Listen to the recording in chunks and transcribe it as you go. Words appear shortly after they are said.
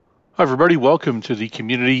Hi, everybody. Welcome to the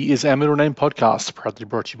Community is Our Middle Name podcast, proudly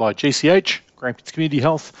brought to you by GCH, Grampians Community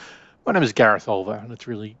Health. My name is Gareth Olver, and it's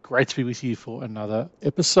really great to be with you for another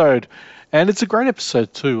episode. And it's a great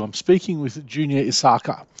episode, too. I'm speaking with Junior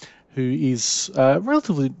Isaka, who is a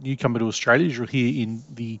relatively newcomer to Australia, as you'll hear in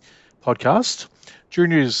the podcast.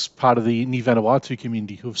 Junior is part of the Vanuatu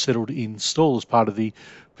community who have settled in Stawell as part of the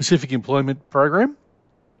Pacific Employment Program.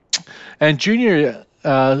 And Junior,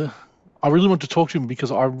 I really want to talk to him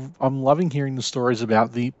because I'm loving hearing the stories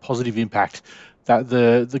about the positive impact that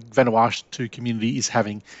the Vanuatu community is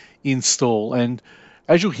having in Stawell. And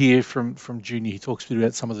as you'll hear from Junior, he talks a bit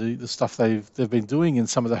about some of the stuff they've been doing and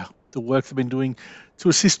some of the work they've been doing to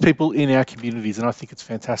assist people in our communities. And I think it's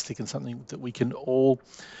fantastic and something that we can all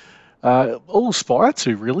aspire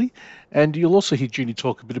to, really. And you'll also hear Junior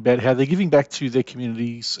talk a bit about how they're giving back to their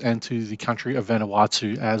communities and to the country of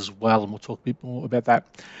Vanuatu as well. And we'll talk a bit more about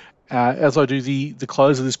that as I do the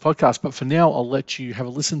close of this podcast. But for now, I'll let you have a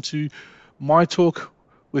listen to my talk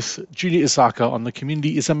with Junior Isaka on the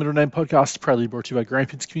Community is Our Middle Name podcast, proudly brought to you by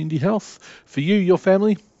Grampians Community Health, for you, your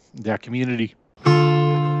family, and our community.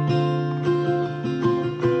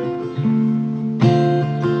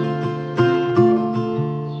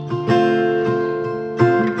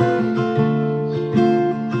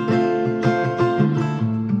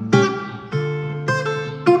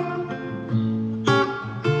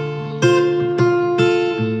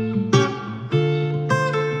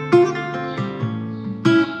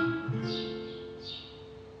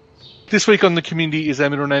 This week on the Community is Our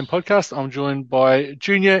Middle Name podcast, I'm joined by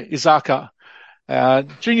Junior Isaka.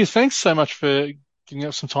 Junior, thanks so much for giving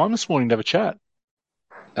up some time this morning to have a chat.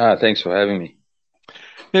 Thanks for having me.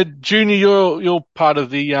 Now, Junior, you're part of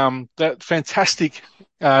the that fantastic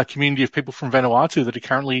community of people from Vanuatu that are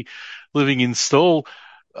currently living in Stawell.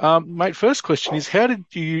 Mate, first question is, how did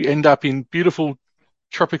you end up in beautiful,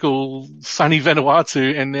 tropical, sunny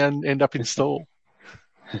Vanuatu and then end up in Stawell?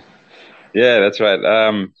 Yeah, that's right.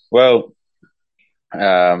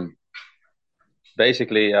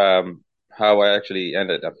 Basically, how I actually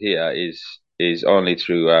ended up here is only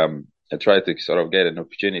through I tried to sort of get an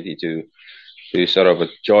opportunity to sort of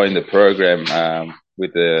join the program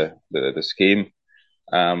with the scheme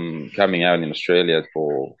coming out in Australia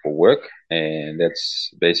for work, and that's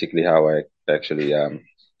basically how I actually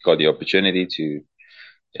got the opportunity to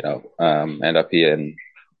end up here and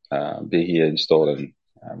be here installed and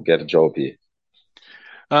get a job here.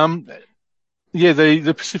 Yeah,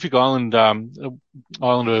 the Pacific Islander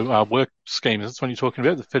work scheme. That's what you're talking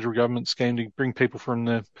about, the federal government scheme to bring people from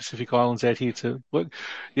the Pacific Islands out here to work.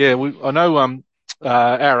 Yeah, I know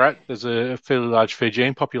Ararat, there's a fairly large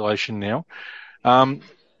Fijian population now.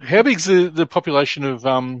 How big's the population of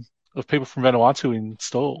people from Vanuatu in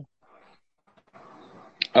Stawell?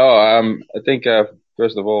 I think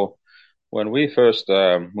first of all, when we first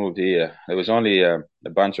moved here, there was only a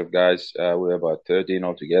bunch of guys. We were about 13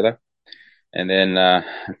 altogether. And then,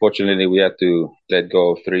 unfortunately, we had to let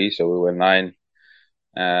go of 3. So we were 9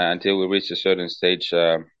 until we reached a certain stage.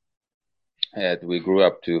 And we grew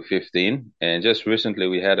up to 15. And just recently,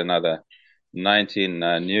 we had another 19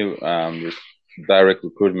 new direct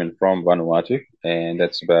recruitment from Vanuatu. And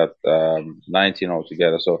that's about 19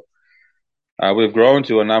 altogether. So we've grown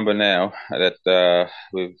to a number now that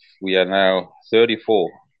we are now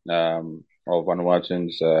 34 of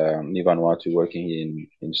Vanuatuans, New Vanuatu working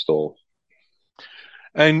in Stawell.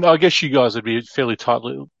 And I guess you guys would be a fairly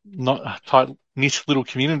tight-knit little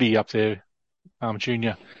community up there,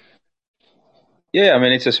 Junior. Yeah, I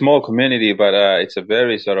mean, it's a small community, but it's a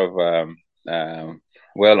very sort of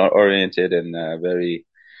well-oriented and very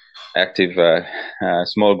active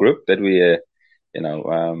small group that we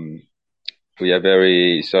are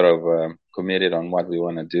very sort of committed on what we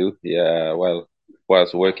want to do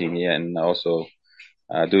whilst working here and also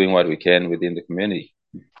doing what we can within the community.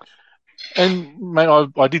 And mate,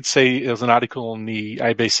 I did see there was an article on the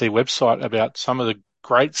ABC website about some of the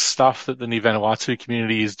great stuff that the New Vanuatu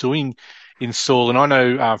community is doing in Stawell. And I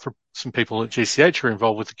know for some people at GCH who are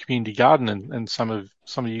involved with the community garden, and some of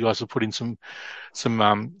you guys have put in some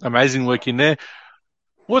amazing work in there.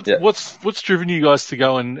 What's driven you guys to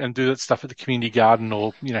go and do that stuff at the community garden,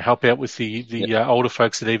 or help out with the older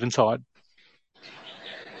folks at Eventide?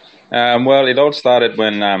 Well, it all started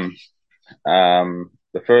when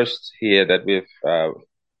the first year that we've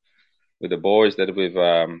with the boys that we've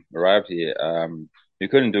arrived here, we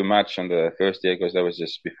couldn't do much on the first year because that was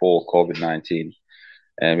just before COVID-19,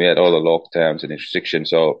 and we had all the lockdowns and restrictions.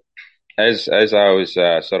 So as I was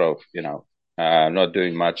sort of not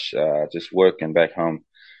doing much, just working back home,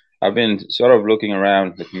 I've been sort of looking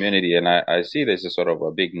around the community, and I see there's a sort of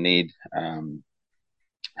a big need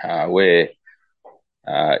where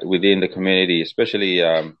within the community, especially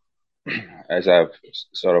as I've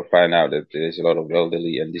sort of found out that there's a lot of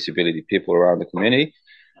elderly and disability people around the community.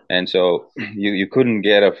 And so you couldn't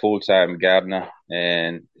get a full-time gardener,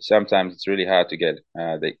 and sometimes it's really hard to get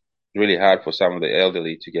really hard for some of the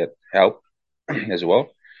elderly to get help as well.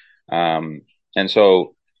 Um, and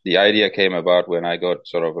so the idea came about when I got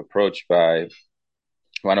sort of approached by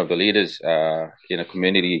one of the leaders in a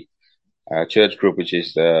community church group, which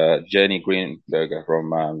is Jenny Greenberger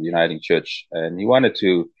from Uniting Church, and he wanted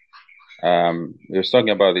to. He was talking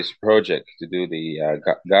about this project to do the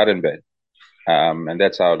garden bed, and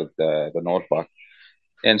that's out at the North Park.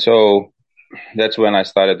 And so that's when I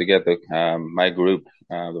started to get my group,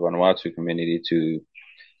 the Vanuatu community, to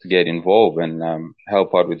get involved and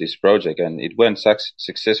help out with this project. And it went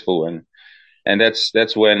successful, and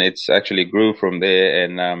that's when it's actually grew from there.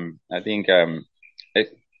 And I think it,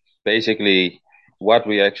 basically why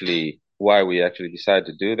we actually decided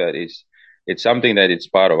to do that is it's something that it's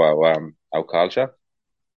part of our culture.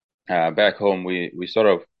 Back home, we sort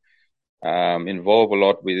of involve a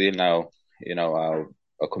lot within our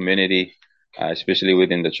community, especially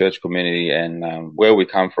within the church community, and where we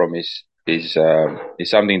come from is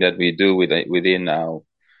something that we do within our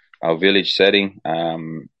village setting,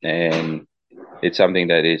 and it's something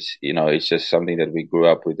that is it's just something that we grew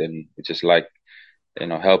up with, and we just like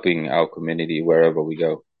helping our community wherever we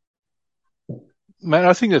go. Man,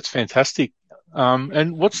 I think that's fantastic.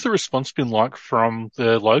 And what's the response been like from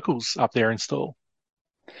the locals up there in Stawell?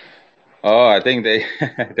 Oh, I think they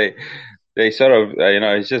they sort of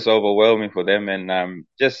it's just overwhelming for them, and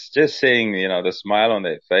just seeing the smile on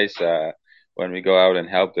their face when we go out and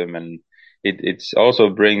help them, and it also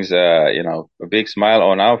brings a big smile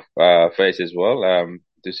on our face as well,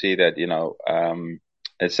 to see that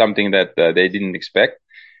it's something that they didn't expect,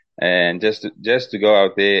 and just to go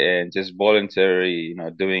out there and just voluntarily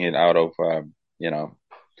doing it out of you know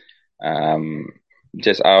um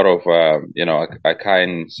just out of a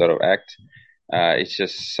kind sort of act. It's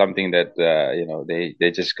just something that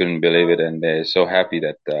they just couldn't believe it, and they're so happy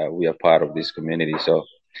that we are part of this community. So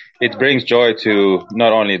it brings joy to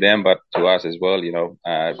not only them but to us as well.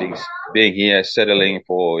 Being here, settling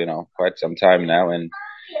for quite some time now, and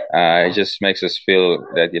it just makes us feel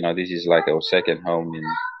that this is like our second home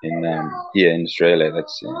in here in Australia.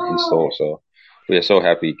 That's in store. So we are so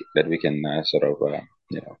happy that we can sort of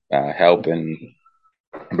help and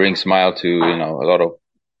bring smile to a lot of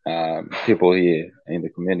people here in the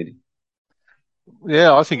community.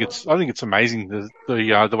 Yeah, I think it's amazing the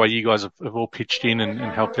way you guys have all pitched in and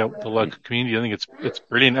helped out the local community. I think it's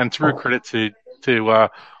brilliant, and it's a real credit to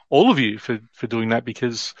all of you for doing that,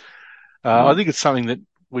 because I Mm. think it's something that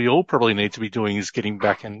we all probably need to be doing, is getting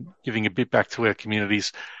back and giving a bit back to our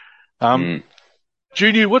communities. Um, Mm.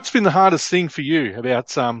 Junior, what's been the hardest thing for you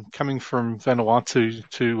about coming from Vanuatu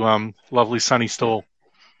to lovely sunny Stawell?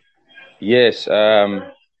 Yes,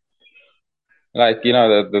 like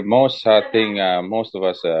the most hard thing, most of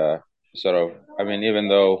us sort of, I mean, even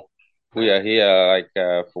though we are here like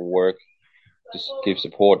for work, just give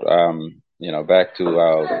support back to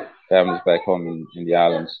our families back home in the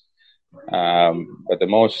islands. But the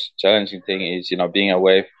most challenging thing is being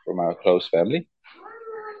away from our close family,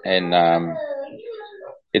 and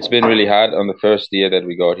it's been really hard on the first year that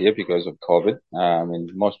we got here because of COVID.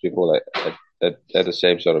 And most people had the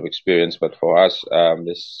same sort of experience, but for us,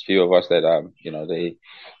 there's few of us that they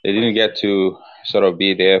didn't get to sort of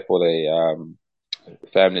be there for the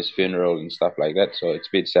family's funeral and stuff like that. So it's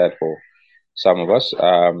a bit sad for some of us.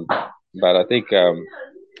 But I think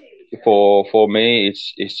for me,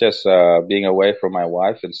 it's just being away from my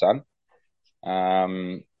wife and son.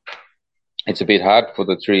 Um, it's a bit hard for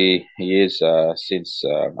the 3 years since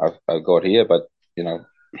I got here, but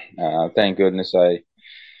thank goodness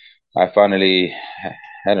I finally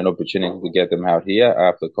had an opportunity to get them out here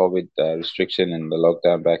after COVID restriction and the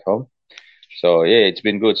lockdown back home. So yeah, it's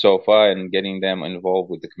been good so far, and getting them involved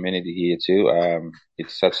with the community here too.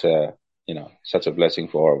 It's such a blessing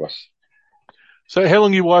for all of us. So, how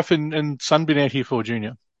long your wife and son been out here for,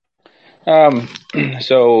 Junior? Um,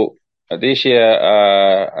 so this year,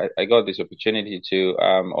 I got this opportunity to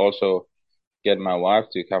also get my wife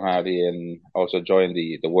to come out here and also join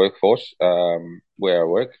the workforce where I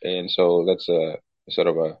work, and so that's a sort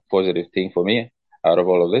of a positive thing for me out of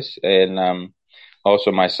all of this. And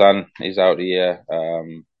also my son is out here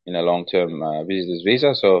in a long-term visitor's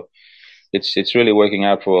visa, so it's really working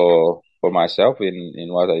out for myself in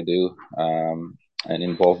what I do, and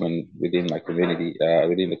involvement within my community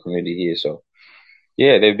within the community here. So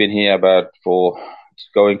yeah, they've been here about for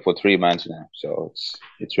going for 3 months now, so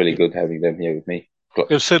it's really good having them here with me.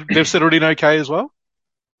 They've settled in okay as well.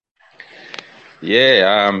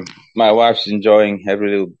 Yeah, my wife's enjoying every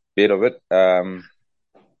little bit of it.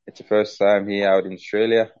 It's the first time here out in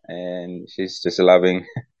Australia, and she's just loving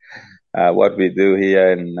what we do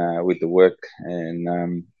here and with the work.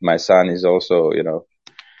 And my son is also,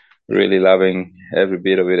 really loving every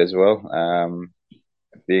bit of it as well.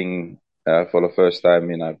 Being for the first time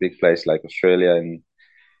in a big place like Australia, and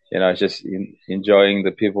just enjoying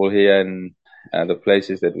the people here and the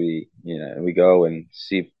places that we go and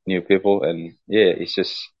see new people, and yeah, he's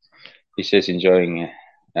just enjoying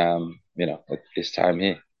his time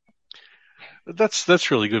here.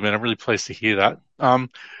 That's really good, man. I'm really pleased to hear that.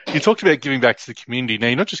 You talked about giving back to the community. Now,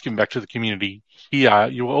 you're not just giving back to the community here.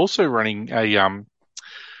 You're also running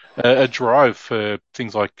a drive for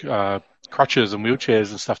things like crutches and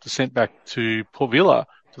wheelchairs and stuff to send back to Port Vila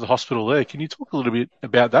to the hospital there. Can you talk a little bit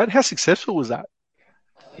about that? How successful was that?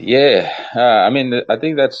 Yeah, I mean, I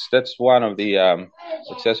think that's one of the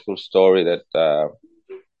successful story that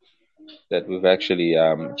we've actually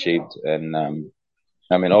achieved, and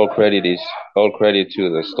I mean, all credit to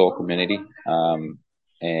the store community,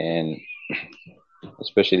 and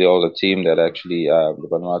especially all the team that actually the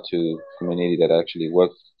Vanuatu community that actually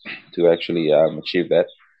worked to actually achieve that.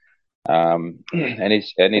 And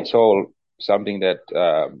it's all something that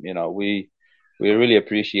we really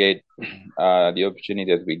appreciate the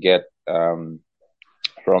opportunity that we get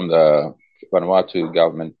from the Vanuatu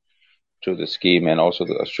government through the scheme, and also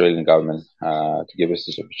the Australian government to give us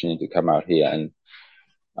this opportunity to come out here. And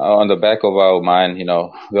on the back of our mind,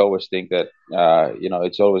 we always think that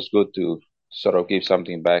it's always good to sort of give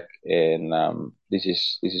something back, and this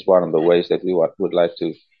is one of the ways that we would like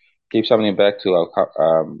to give something back to our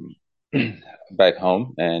back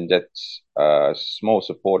home, and that's small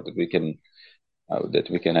support that we can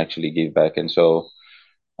actually give back. And so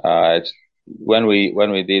it's when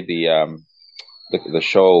we did the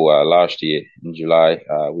show last year in July,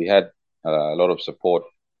 we had a lot of support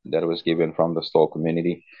that was given from the store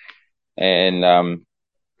community, and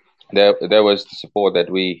there was the support that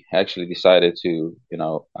we actually decided to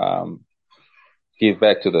give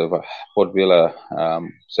back to the Port Vila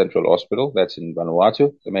Central Hospital that's in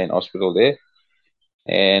Vanuatu, the main hospital there.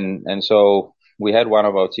 And so we had one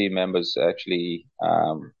of our team members actually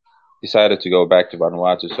decided to go back to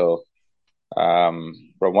Vanuatu. So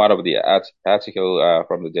from one of the article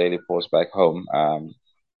from the Daily Post back home,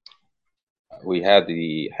 we had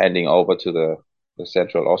the handing over to the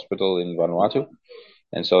Central Hospital in Vanuatu,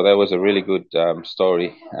 and so that was a really good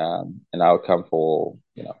story, an outcome for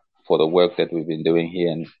the work that we've been doing here.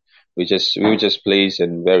 And we were just pleased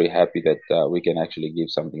and very happy that we can actually give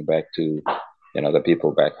something back to the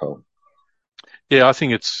people back home. Yeah, I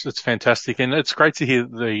think it's fantastic, and it's great to hear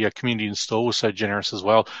the community in store was so generous as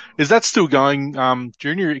well. Is that still going,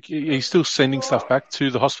 Junior? Are you still sending stuff back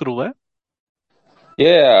to the hospital there?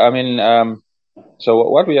 Yeah, I mean, so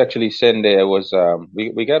what we actually sent there was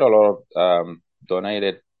we got a lot of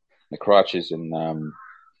donated crutches and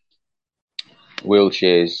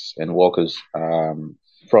wheelchairs and walkers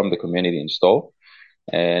from the community in store,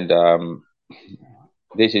 and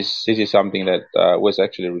this is something that was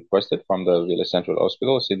actually requested from the Villa Central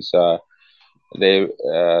Hospital, since they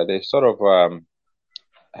sort of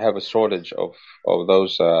have a shortage of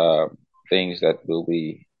those things that will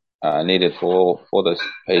be needed for the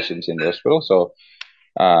patients in the hospital. So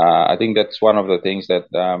I think that's one of the things that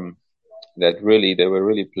really they were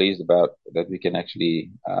really pleased about, that we can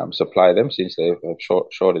actually supply them, since they have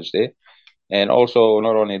shortage there. And also,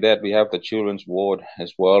 not only that, we have the children's ward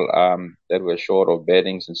as well, that we're short of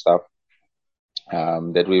beddings and stuff,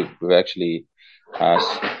 that we've actually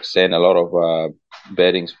sent a lot of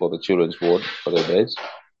beddings for the children's ward for their beds.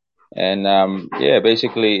 And yeah,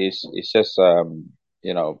 basically it's just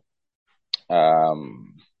you know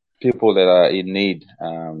um, people that are in need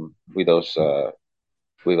with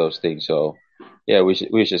those things. So yeah,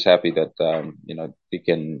 we're just happy that we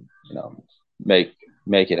can make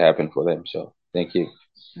make it happen for them. So thank you.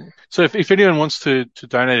 So if anyone wants to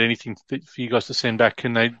donate anything for you guys to send back,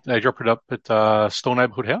 can they drop it up at Store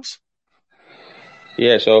Neighborhood House?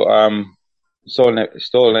 Yeah, so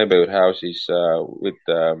Stoll Neighborhood House is with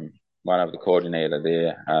one of the coordinator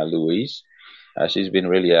there, Louise. She's been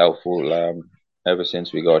really helpful ever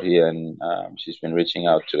since we got here, and she's been reaching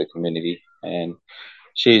out to the community, and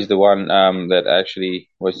she's the one that actually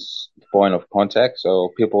was the point of contact. So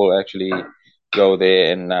people actually go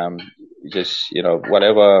there and just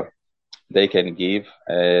whatever they can give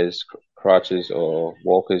as crutches or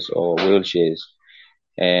walkers or wheelchairs,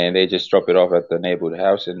 and they just drop it off at the neighborhood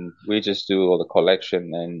house, and we just do all the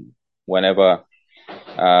collection. And whenever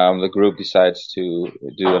the group decides to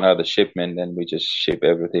do another shipment, then we just ship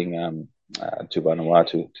everything to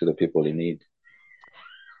Vanuatu to the people in need.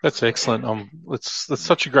 That's excellent. That's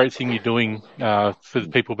such a great thing you're doing for the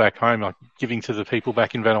people back home, like giving to the people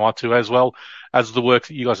back in Vanuatu, as well as the work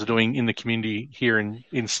that you guys are doing in the community here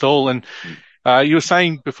in Stawell. And you were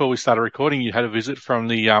saying before we started recording, you had a visit from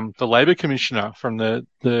the Labor Commissioner from the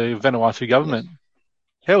Vanuatu Yes, government.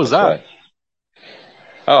 How was that's that? right.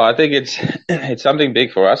 Oh, I think it's it's something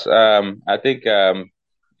big for us. I think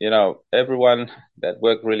everyone that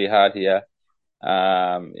worked really hard here,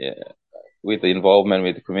 yeah, with the involvement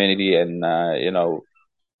with the community, and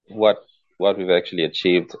what we've actually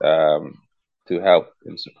achieved to help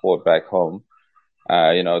and support back home.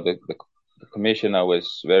 The commissioner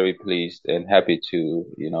was very pleased and happy to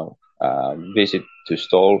visit to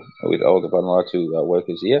Stall with all the Vanuatu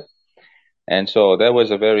workers here, and so that was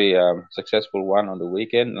a very successful one on the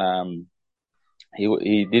weekend.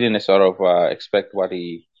 He didn't sort of expect what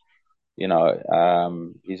he's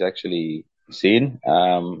actually seen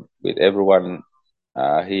with everyone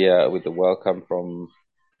here, with the welcome from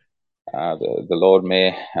the Lord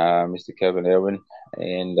Mayor, Mr. Kevin Irwin,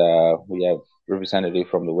 and we have representative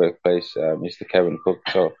from the workplace, Mr. Kevin Cook.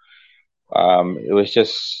 So it was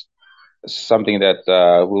just something that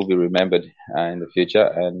will be remembered in the future,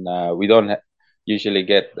 and we don't usually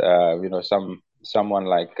get someone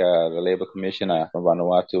like the Labor Commissioner from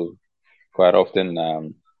Vanuatu quite often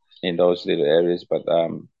in those little areas, but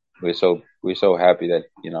we're so happy that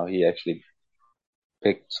he actually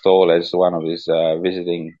picked Stall as one of his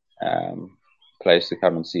visiting place to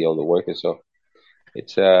come and see all the workers. So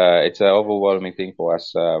it's an overwhelming thing for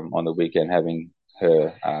us on the weekend, having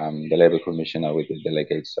her, the Labour Commissioner, with the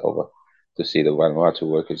delegates over to see the Vanuatu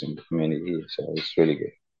workers in the community here. So it's really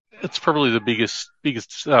good. It's probably the biggest,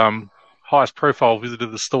 highest profile visitor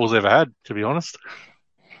the store's ever had, to be honest.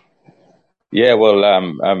 Yeah, well,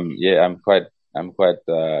 yeah, I'm quite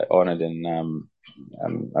honored, and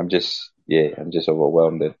I'm just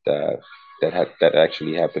overwhelmed that that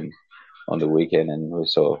actually happened on the weekend, and we're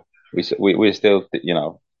still we're still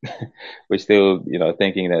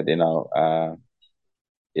thinking that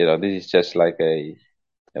this is just like a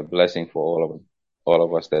blessing for all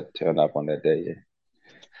of us that turned up on that day. Yeah.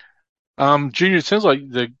 Junior, it sounds like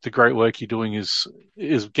the great work you're doing is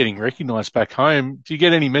getting recognised back home. Do you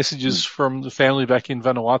get any messages Mm. from the family back in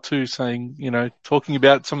Vanuatu saying, talking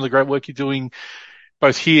about some of the great work you're doing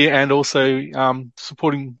both here and also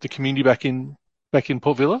supporting the community back in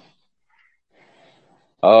Port Vila?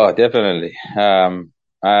 Oh, definitely.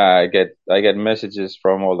 I get messages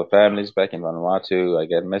from all the families back in Vanuatu. I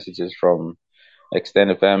get messages from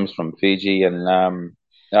extended families from Fiji, and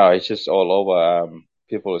no, it's just all over.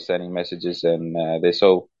 People are sending messages, and they're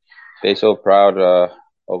so proud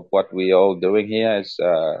of what we all doing here as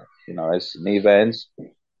as Nevans,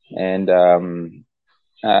 and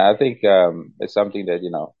I think it's something that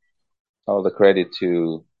all the credit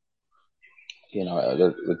to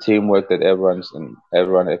the teamwork that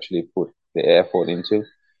everyone actually put the effort into,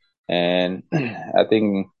 and I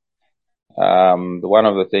think the one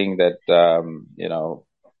of the thing that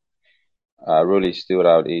really stood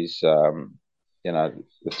out is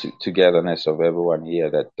the togetherness of everyone here,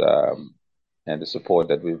 that and the support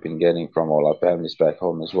that we've been getting from all our families back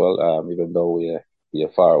home as well, even though we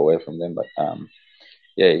are far away from them. But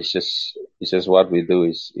yeah, it's just what we do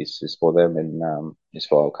is for them, and it's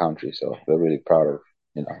for our country. So we're really proud of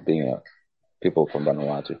being people from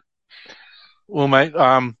Vanuatu. Well, mate,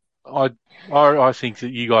 I think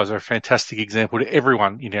that you guys are a fantastic example to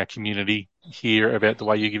everyone in our community here about the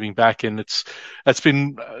way you're giving back, and it's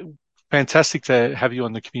been fantastic to have you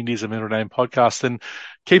on the Community as a Middle Name podcast, and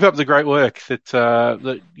keep up the great work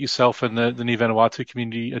that yourself and the New Vanuatu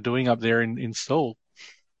community are doing up there in Stawell.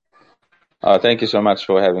 Thank you so much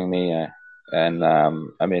for having me. And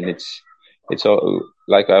I mean, it's all,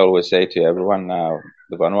 like I always say to everyone,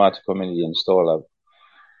 the Vanuatu community in Stawell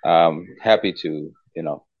are happy to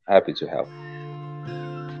help.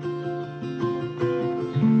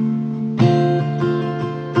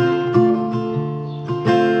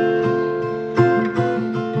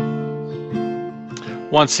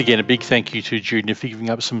 Once again, a big thank you to Junior for giving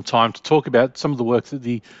up some time to talk about some of the work that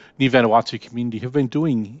the New Vanuatu community have been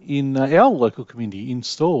doing in our local community in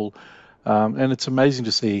Stawell. And it's amazing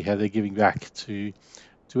to see how they're giving back to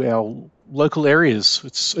our local areas.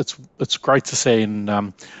 It's great to see, and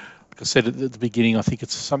like I said at the beginning, I think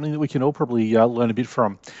it's something that we can all probably learn a bit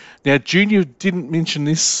from. Now, Junior didn't mention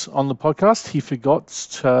this on the podcast. He forgot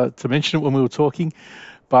to mention it when we were talking,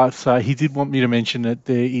 but he did want me to mention that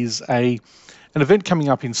there is an event coming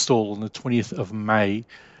up in Stawell on the 20th of May.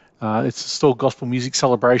 It's a Store Gospel Music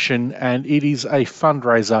Celebration, and it is a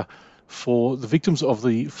fundraiser for the victims of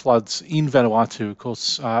the floods in Vanuatu. Of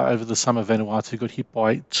course, over the summer, Vanuatu got hit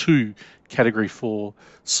by 2 Category 4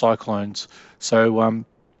 cyclones. So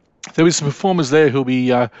there'll be some performers there who'll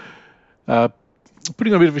be uh,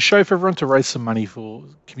 putting on a bit of a show for everyone to raise some money for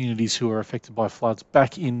communities who are affected by floods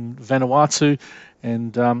back in Vanuatu.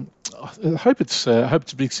 And I hope it's a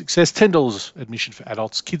big success. $10 admission for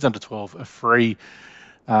adults, kids under 12 are free.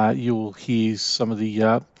 You'll hear some of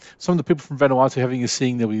the people from Vanuatu having a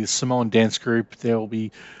sing. There'll be a Samoan dance group. There will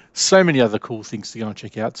be so many other cool things to go and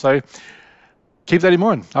check out. So keep that in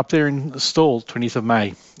mind. Up there in the stall, 20th of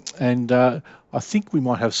May, and I think we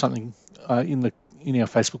might have something in our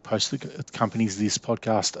Facebook post that accompanies this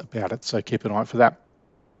podcast about it. So keep an eye out for that.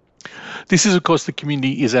 This is, of course, The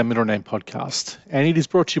Community is Our Middle Name podcast, and it is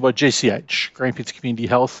brought to you by GCH, Grampians Community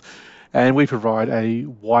Health, and we provide a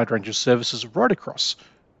wide range of services right across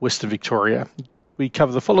Western Victoria. We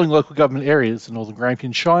cover the following local government areas: the Northern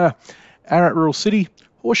Grampians Shire, Ararat Rural City,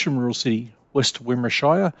 Horsham Rural City, West Wimmera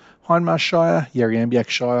Shire, Hindmarsh Shire, Yarriambiack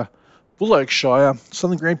Shire, Bull Oak Shire,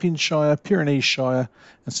 Southern Grampians Shire, Pyrenees Shire,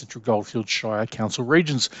 and Central Goldfields Shire Council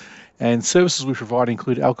regions. And services we provide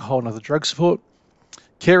include alcohol and other drug support,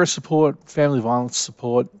 carer support, family violence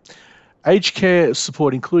support, aged care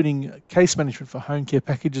support, including case management for home care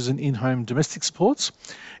packages and in-home domestic supports,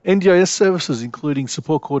 NDIS services, including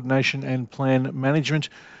support coordination and plan management,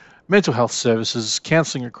 mental health services,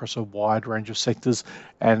 counselling across a wide range of sectors,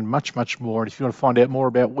 and much, much more. And if you want to find out more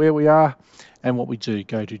about where we are and what we do,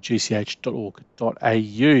 go to gch.org.au.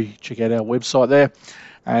 Check out our website there,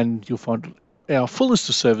 and you'll find our full list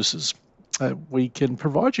of services that we can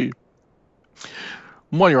provide you.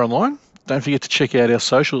 While you're online, don't forget to check out our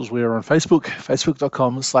socials. We're on Facebook,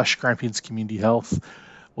 facebook.com/Grampians Community Health,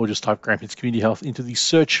 or just type Grampians Community Health into the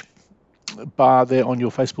search bar there on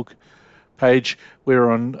your Facebook page.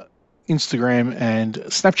 We're on Instagram and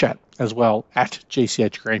Snapchat as well, at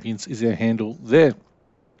GCH Grampians is our handle there.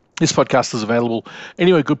 This podcast is available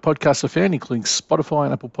anywhere good podcasts are found, including Spotify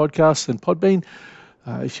and Apple Podcasts and Podbean.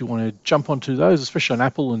 If you want to jump onto those, especially on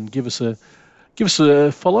Apple, and give us a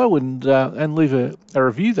follow and leave a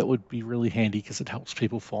review, that would be really handy because it helps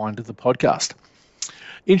people find the podcast.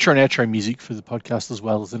 Intro and outro music for the podcast as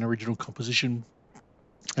well as an original composition,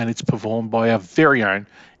 and it's performed by our very own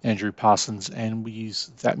Andrew Parsons, and we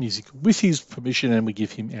use that music with his permission and we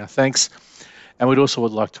give him our thanks. And we'd also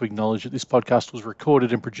would like to acknowledge that this podcast was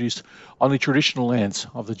recorded and produced on the traditional lands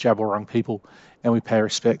of the Jabberung people, and we pay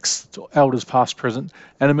respects to elders past, present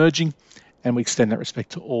and emerging, and we extend that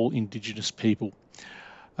respect to all Indigenous people.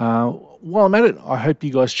 While I'm at it, I hope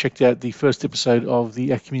you guys checked out the first episode of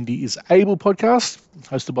the Our Community is Able podcast,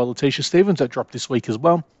 hosted by Letitia Stevens, that dropped this week as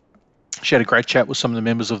well. She had a great chat with some of the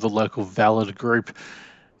members of the local Valid group.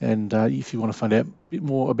 And if you want to find out a bit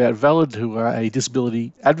more about Valid, who are a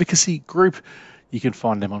disability advocacy group, you can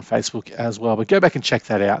find them on Facebook as well. But go back and check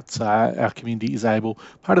that out. Our Community is Able,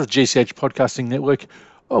 part of the GCH podcasting network,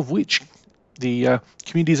 of which the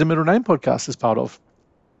Community is a Middle Name podcast is part of.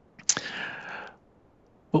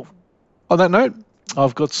 Well, on that note,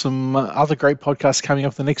 I've got some other great podcasts coming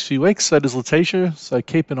up the next few weeks. So does Letitia. So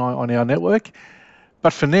keep an eye on our network.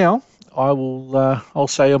 But for now, I'll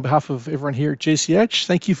say on behalf of everyone here at GCH,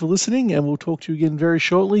 thank you for listening, and we'll talk to you again very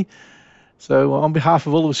shortly. So on behalf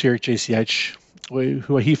of all of us here at GCH,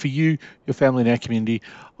 who are here for you, your family, and our community,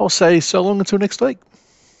 I'll say so long until next week.